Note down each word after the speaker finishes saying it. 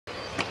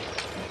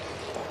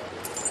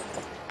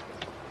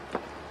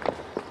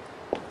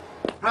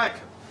Right.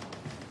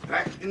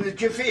 Back in the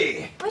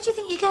jiffy. Where do you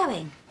think you're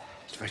going?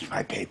 To fetch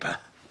my paper.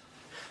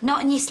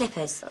 Not in your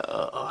slippers.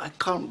 Oh, I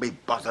can't be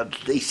bothered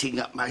lacing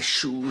up my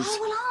shoes. Oh,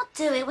 well, I'll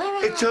do it. Where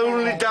are It's they?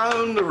 only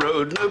down the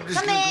road. Nobody's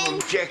Come going to in.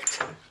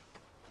 object.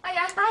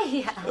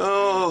 Hiya.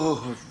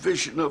 Oh, a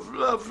vision of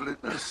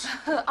loveliness.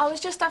 I was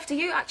just after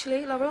you,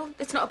 actually, Laurel.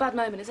 It's not a bad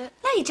moment, is it?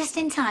 No, you're just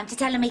in time to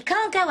tell him he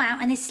can't go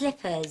out in his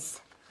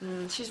slippers.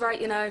 She's right,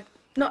 you know.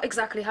 Not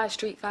exactly high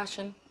street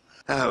fashion.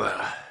 Oh,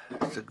 well,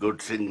 it's a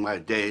good thing my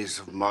days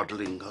of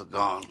modelling are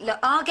gone. Look,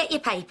 I'll get your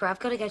paper. I've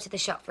got to go to the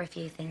shop for a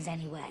few things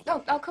anyway.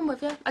 Oh, I'll come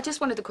with you. I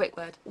just wanted a quick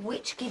word.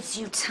 Which gives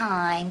you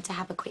time to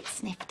have a quick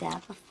snifter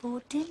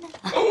before dinner.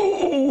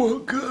 Oh, a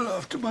girl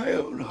after my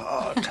own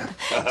heart.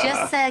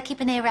 Just keep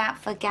an ear out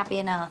for Gabby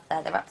and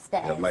Arthur. They're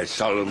upstairs. Have my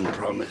solemn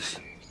promise.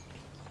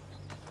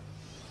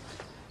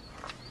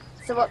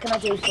 So what can I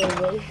do for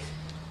you?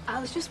 I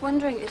was just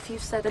wondering if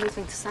you've said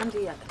anything to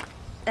Sandy yet.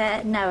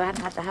 No, I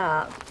haven't had the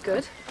heart.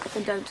 Good.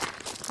 Then don't.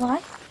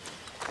 Why?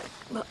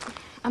 Look,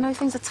 I know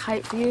things are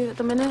tight for you at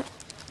the minute,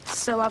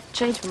 so I've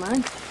changed my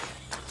mind.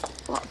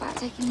 What about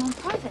taking him on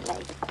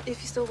privately?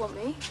 If you still want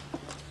me.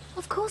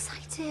 Of course I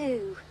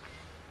do.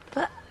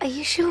 But are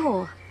you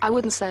sure? I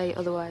wouldn't say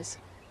otherwise.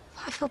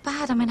 I feel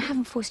bad. I mean, I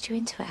haven't forced you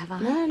into it, have I?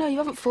 No, you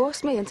haven't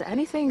forced me into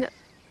anything.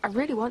 I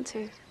really want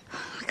to.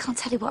 I can't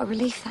tell you what a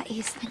relief that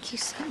is. Thank you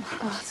so much.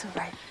 Oh, that's all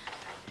right.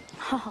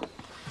 Oh.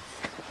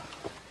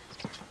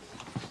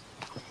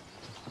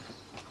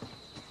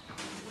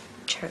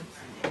 True.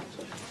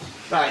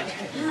 Right.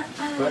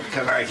 What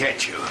can I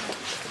get you?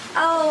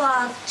 Oh,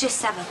 I'll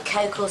just have a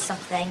Coke or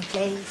something,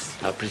 please.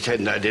 I'll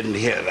pretend I didn't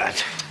hear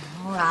that.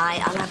 All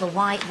right, I'll have a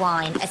white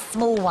wine. A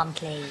small one,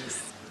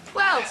 please.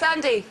 Well,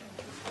 Sandy,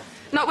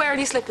 not wearing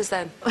your slippers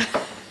then?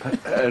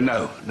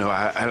 No,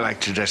 I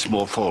like to dress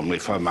more formally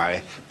for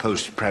my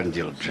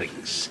postprandial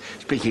drinks.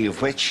 Speaking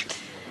of which,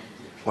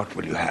 what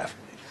will you have?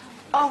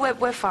 Oh,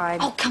 we're fine.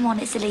 Oh, come on,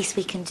 it's the least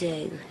we can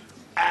do.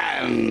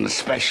 And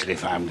especially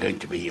if I'm going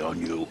to be your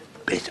new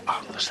bit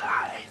on the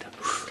side.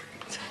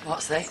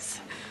 What's this?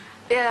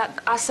 Yeah,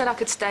 I said I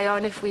could stay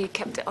on if we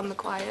kept it on the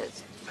quiet.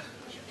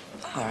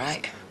 All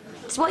right.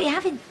 So what are you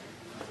having?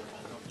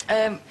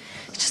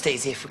 It's just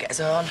easy if we get us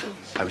on.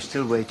 I'm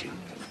still waiting.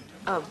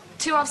 Oh,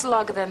 2 halves of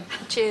lager then.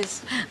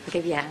 Cheers. I'll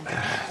give you a hand.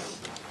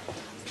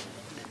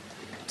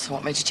 So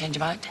what made you change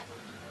your mind?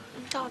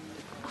 God,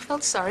 I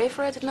felt sorry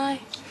for her, didn't I?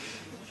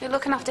 You're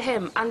looking after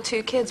him and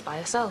 2 kids by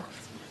herself.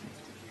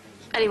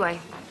 Anyway,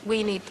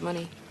 we need the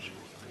money.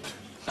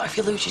 Not if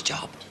you lose your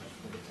job.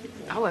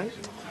 I won't.